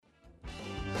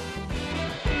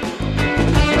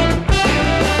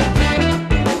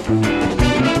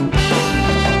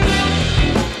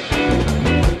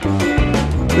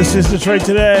This is Detroit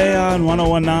Today on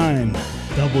 1019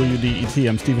 WDET.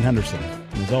 I'm Stephen Henderson.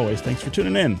 And as always, thanks for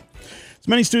tuning in. As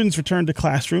many students return to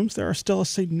classrooms, there are still a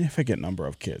significant number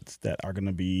of kids that are going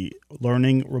to be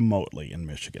learning remotely in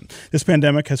Michigan. This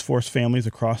pandemic has forced families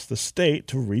across the state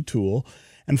to retool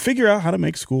and figure out how to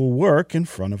make school work in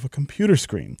front of a computer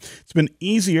screen. It's been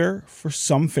easier for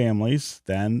some families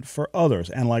than for others.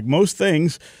 And like most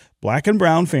things, Black and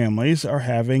brown families are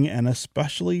having an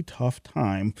especially tough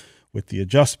time with the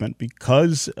adjustment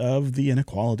because of the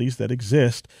inequalities that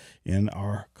exist in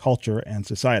our culture and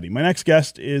society. My next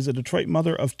guest is a Detroit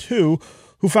mother of two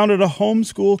who founded a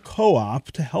homeschool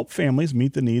co-op to help families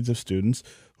meet the needs of students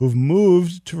who've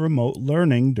moved to remote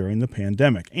learning during the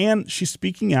pandemic. And she's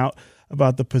speaking out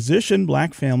about the position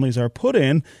Black families are put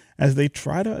in as they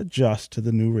try to adjust to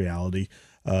the new reality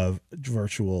of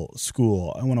virtual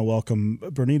school. I want to welcome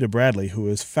Bernita Bradley, who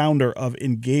is founder of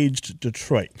Engaged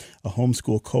Detroit, a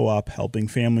homeschool co-op helping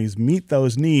families meet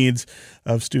those needs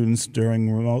of students during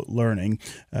remote learning,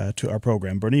 to our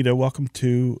program. Bernita, welcome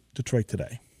to Detroit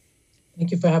Today.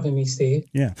 Thank you for having me, Steve.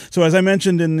 Yeah. So as I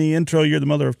mentioned in the intro, you're the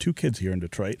mother of two kids here in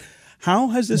Detroit. How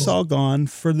has this all gone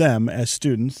for them as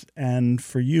students and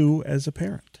for you as a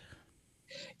parent?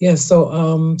 Yeah, so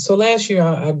last year,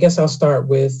 I guess I'll start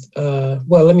with,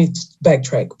 let me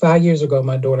backtrack. 5 years ago,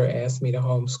 my daughter asked me to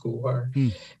homeschool her.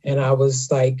 And I was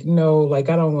like, no, like,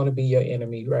 I don't want to be your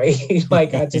enemy, right?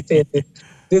 Like, I just had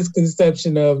this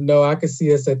conception of, no, I could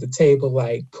see us at the table,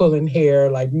 like, pulling hair,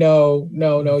 like, no,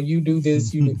 you do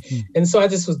this, you do. And so I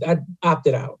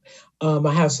opted out.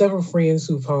 I have several friends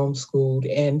who've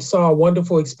homeschooled and saw a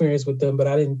wonderful experience with them, but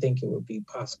I didn't think it would be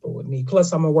possible with me.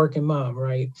 Plus, I'm a working mom,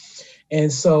 right?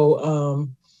 And so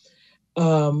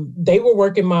they were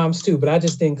working moms too, but I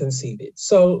just didn't conceive it.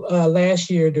 So last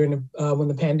year, during when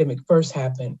the pandemic first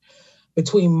happened,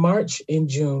 between March and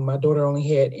June, my daughter only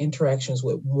had interactions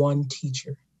with one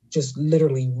teacher, just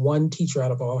literally one teacher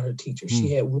out of all her teachers.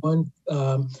 She had one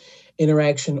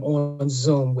interaction on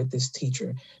Zoom with this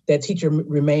teacher. That teacher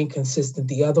remained consistent.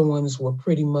 The other ones were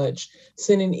pretty much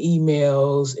sending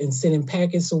emails and sending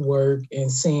packets of work and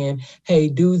saying, hey,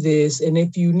 do this. And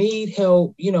if you need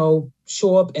help,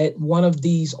 show up at one of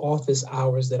these office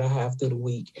hours that I have through the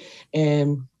week.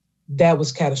 And that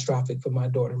was catastrophic for my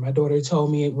daughter. My daughter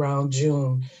told me around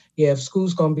June, if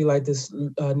school's going to be like this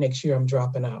next year, I'm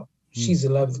dropping out. She's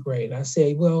 11th grade. I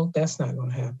say, well, that's not going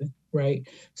to happen, right?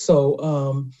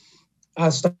 So I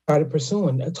started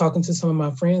talking to some of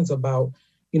my friends about,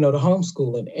 the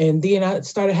homeschooling. And then I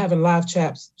started having live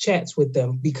chats with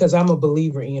them because I'm a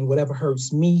believer in whatever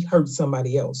hurts me, hurts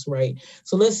somebody else, right?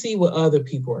 So let's see what other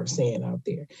people are saying out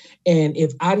there. And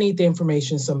if I need the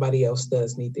information, somebody else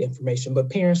does need the information. But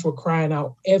parents were crying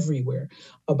out everywhere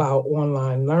about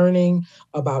online learning,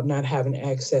 about not having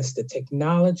access to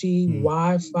technology,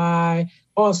 Wi-Fi,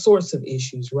 all sorts of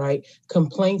issues, right?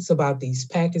 Complaints about these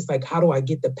packets, like how do I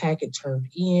get the packet turned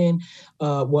in?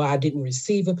 I didn't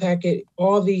receive a packet,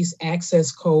 all these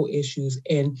access code issues.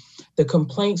 And the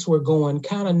complaints were going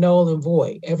kind of null and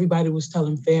void. Everybody was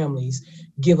telling families,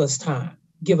 give us time.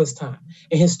 Give us time.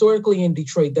 And historically in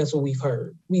Detroit, that's what we've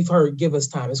heard. We've heard, give us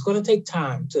time. It's going to take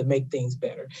time to make things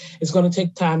better. It's going to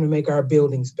take time to make our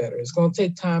buildings better. It's going to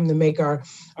take time to make our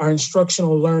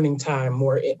instructional learning time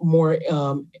more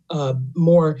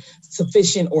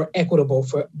sufficient or equitable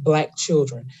for Black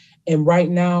children. And right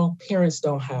now, parents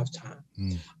don't have time.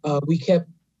 We kept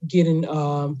getting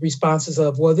responses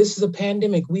of, well, this is a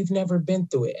pandemic. We've never been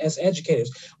through it as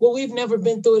educators. Well, we've never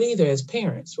been through it either as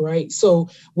parents, right? So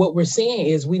what we're saying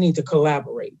is we need to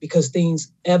collaborate because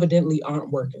things evidently aren't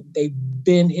working. They've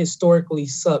been historically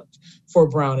sucked for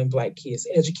brown and Black kids.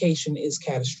 Education is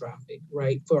catastrophic,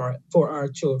 right, for our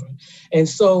children. And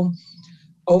so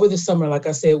over the summer, like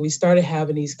I said, we started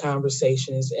having these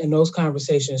conversations, and those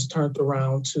conversations turned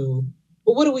around to,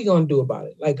 but what are we going to do about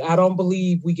it? Like, I don't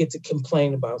believe we get to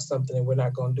complain about something and we're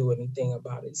not going to do anything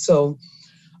about it. So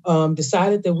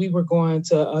decided that we were going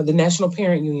to, the National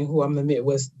Parent Union, who I'm the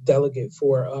Midwest delegate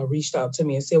for, reached out to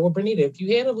me and said, well, Bernita, if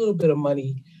you had a little bit of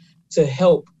money to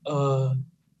help,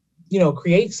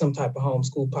 create some type of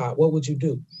homeschool pod, what would you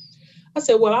do? I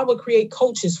said, well, I would create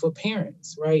coaches for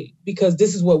parents, right? Because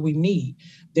this is what we need.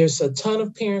 There's a ton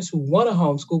of parents who want to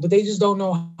homeschool, but they just don't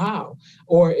know how.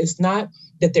 Or it's not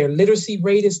that their literacy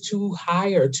rate is too high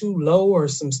or too low or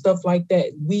some stuff like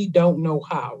that. We don't know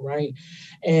how, right?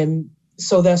 And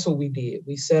so that's what we did.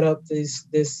 We set up this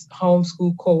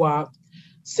homeschool co-op,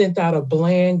 sent out a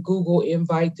bland Google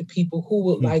invite to people who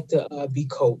would like to be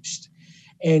coached,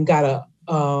 and got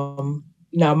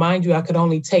Now, mind you, I could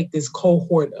only take this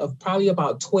cohort of probably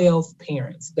about 12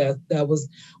 parents. That was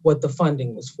what the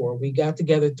funding was for. We got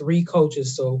together 3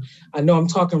 coaches. So I know I'm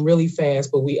talking really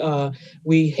fast, but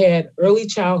we had early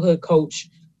childhood coach,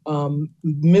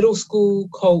 middle school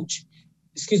coach,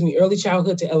 early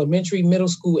childhood to elementary, middle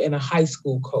school, and a high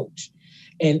school coach.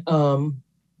 And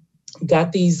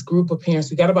got these group of parents.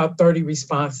 We got about 30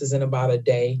 responses in about a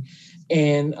day.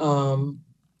 And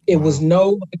it was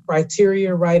no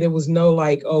criteria, right? It was no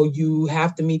like, oh, you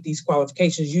have to meet these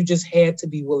qualifications. You just had to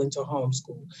be willing to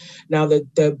homeschool. Now,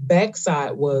 the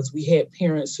backside was we had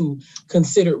parents who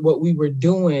considered what we were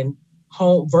doing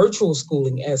virtual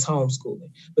schooling as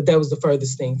homeschooling, but that was the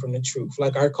furthest thing from the truth.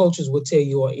 Like our coaches will tell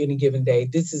you on any given day,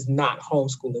 this is not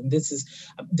homeschooling. This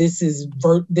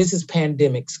is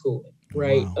pandemic schooling,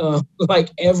 right? Wow.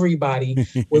 Like everybody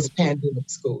was pandemic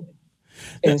schooling,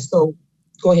 and so.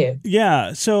 Go ahead.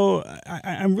 Yeah. So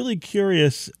I'm really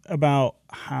curious about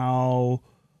how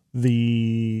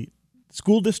the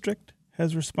school district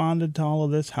has responded to all of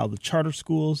this, how the charter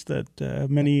schools that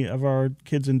many of our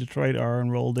kids in Detroit are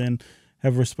enrolled in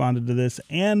have responded to this,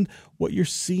 and what you're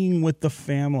seeing with the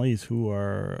families who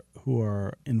are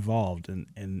involved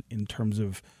in terms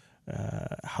of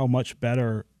how much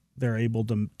better they're able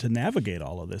to navigate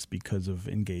all of this because of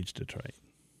Engage Detroit.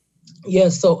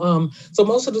 Yes, so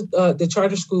most of the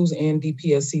charter schools and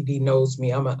DPSCD knows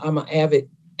me. I'm an avid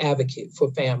advocate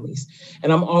for families,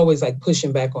 and I'm always like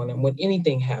pushing back on them when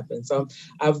anything happens.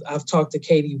 I've talked to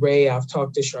Katie Ray, I've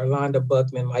talked to Charlonda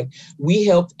Buckman. Like we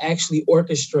helped actually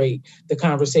orchestrate the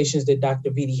conversations that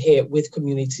Dr. Vitti had with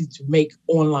community to make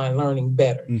online learning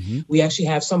better. Mm-hmm. We actually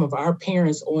have some of our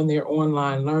parents on their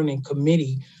online learning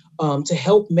committee to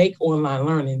help make online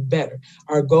learning better.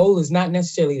 Our goal is not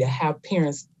necessarily to have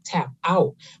parents tap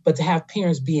out, but to have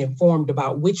parents be informed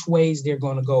about which ways they're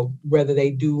going to go, whether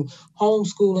they do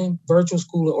homeschooling, virtual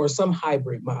schooling, or some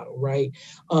hybrid model, right?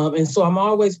 And so I'm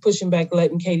always pushing back,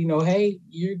 letting Katie know, hey,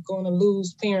 you're going to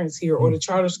lose parents here, or the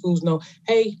charter schools know,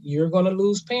 hey, you're going to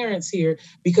lose parents here,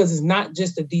 because it's not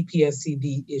just a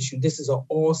DPSCD issue. This is an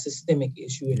all systemic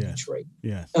issue in Detroit.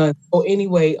 Yes. So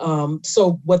anyway,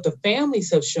 so what the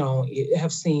families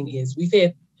have seen is we've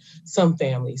had some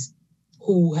families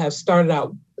who have started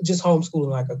out just homeschooling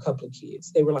like a couple of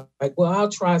kids. They were like, well, I'll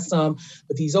try some,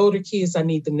 but these older kids, I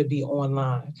need them to be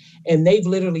online. And they've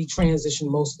literally transitioned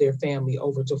most of their family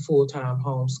over to full-time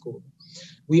homeschooling.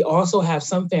 We also have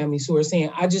some families who are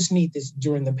saying, I just need this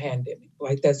during the pandemic.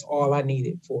 Like that's all I need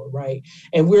it for, right?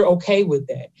 And we're okay with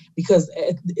that because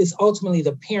it's ultimately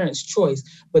the parent's choice.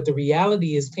 But the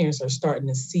reality is parents are starting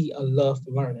to see a love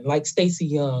for learning. Like Stacey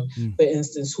Young, for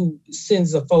instance, who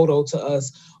sends a photo to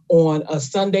us on a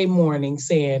Sunday morning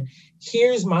saying,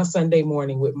 here's my Sunday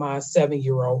morning with my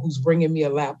 7-year-old who's bringing me a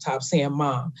laptop saying,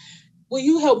 Mom, will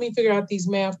you help me figure out these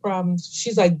math problems?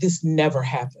 She's like, this never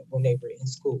happened when they were in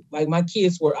school. Like my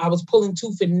kids I was pulling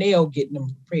tooth and nail getting them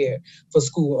prepared for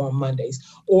school on Mondays.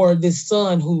 Or this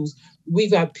son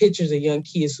we've got pictures of young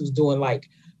kids who's doing like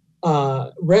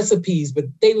recipes, but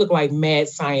they look like mad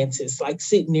scientists, like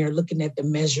sitting there looking at the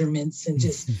measurements and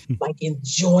just like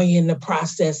enjoying the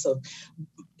process of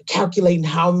calculating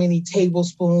how many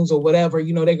tablespoons or whatever,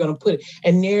 they're going to put it.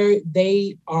 And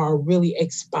they are really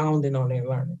expounding on their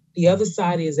learning. The other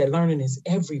side is that learning is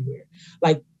everywhere.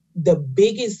 Like the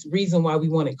biggest reason why we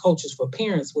wanted coaches for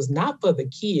parents was not for the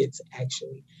kids,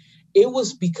 actually. It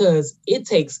was because it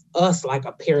takes us like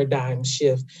a paradigm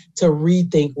shift to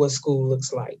rethink what school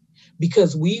looks like.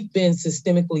 Because we've been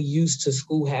systemically used to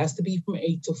school has to be from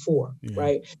 8 to 4,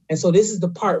 right? And so this is the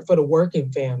part for the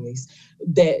working families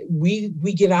that we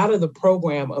get out of the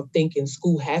program of thinking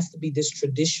school has to be this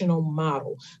traditional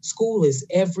model. School is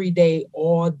every day,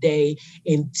 all day,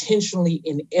 intentionally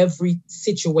in every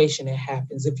situation that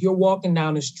happens. If you're walking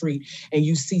down the street and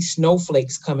you see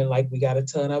snowflakes coming, like we got a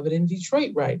ton of it in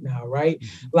Detroit right now, right?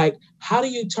 Mm-hmm. Like, how do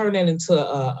you turn that into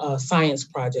a science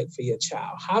project for your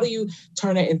child? How do you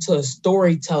turn that into a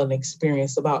storytelling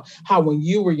experience about how when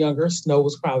you were younger, snow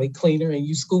was probably cleaner and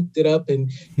you scooped it up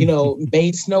and,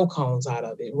 made snow cones out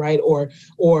of it, right?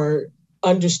 Or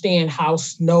understand how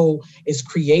snow is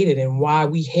created and why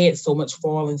we had so much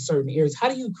fall in certain areas. How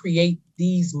do you create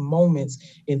these moments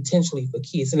intentionally for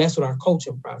kids? And that's what our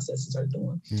coaching processes are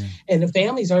doing. Yeah. And the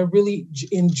families are really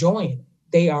enjoying it.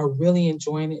 They are really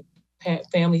enjoying it.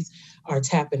 Families are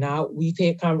tapping out. We've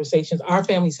had conversations. Our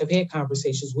families have had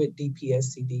conversations with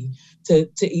DPSCD to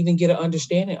even get an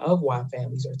understanding of why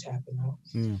families are tapping out.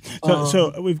 Mm.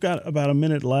 So we've got about a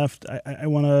minute left. I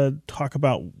want to talk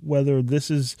about whether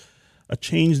this is a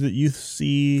change that you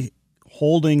see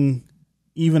holding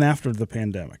even after the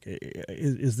pandemic.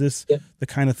 Is this the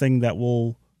kind of thing that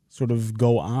will sort of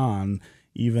go on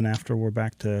even after we're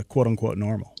back to quote unquote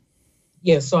normal?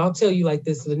 Yeah, so I'll tell you like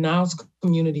this, the Niles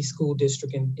Community School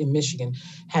District in Michigan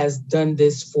has done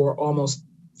this for almost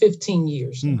 15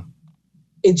 years now.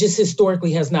 It just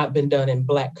historically has not been done in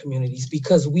Black communities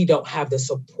because we don't have the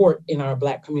support in our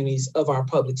Black communities of our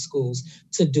public schools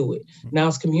to do it.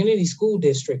 Niles Community School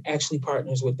District actually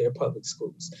partners with their public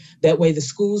schools. That way the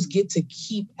schools get to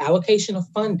keep allocation of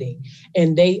funding,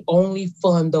 and they only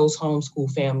fund those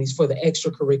homeschool families for the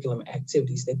extracurricular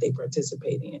activities that they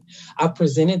participate in. I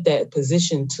presented that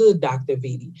position to Dr.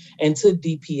 Vitti and to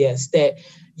DPS that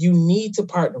you need to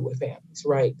partner with families,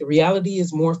 right? The reality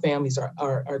is more families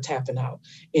are tapping out.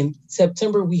 In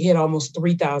September, we had almost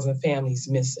 3,000 families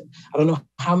missing. I don't know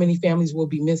how many families will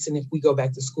be missing if we go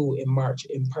back to school in March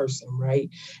in person, right?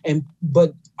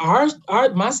 But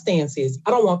my stance is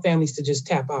I don't want families to just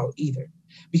tap out either,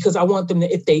 because I want them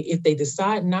to, if they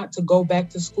decide not to go back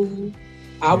to school,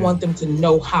 I want them to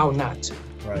know how not to.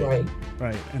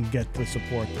 Right, and get the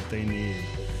support that they need.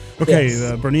 Okay,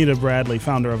 yes. Bernita Bradley,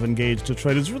 founder of Engage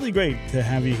Detroit. It's really great to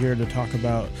have you here to talk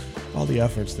about all the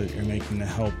efforts that you're making to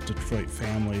help Detroit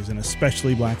families, and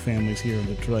especially Black families here in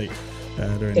Detroit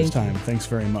during this time. Thanks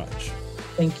very much.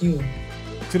 Thank you.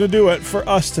 It's going to do it for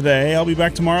us today. I'll be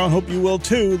back tomorrow and hope you will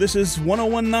too. This is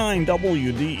 1019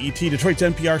 WDET, Detroit's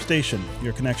NPR station,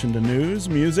 your connection to news,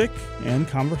 music, and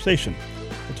conversation.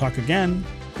 We'll talk again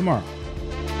tomorrow.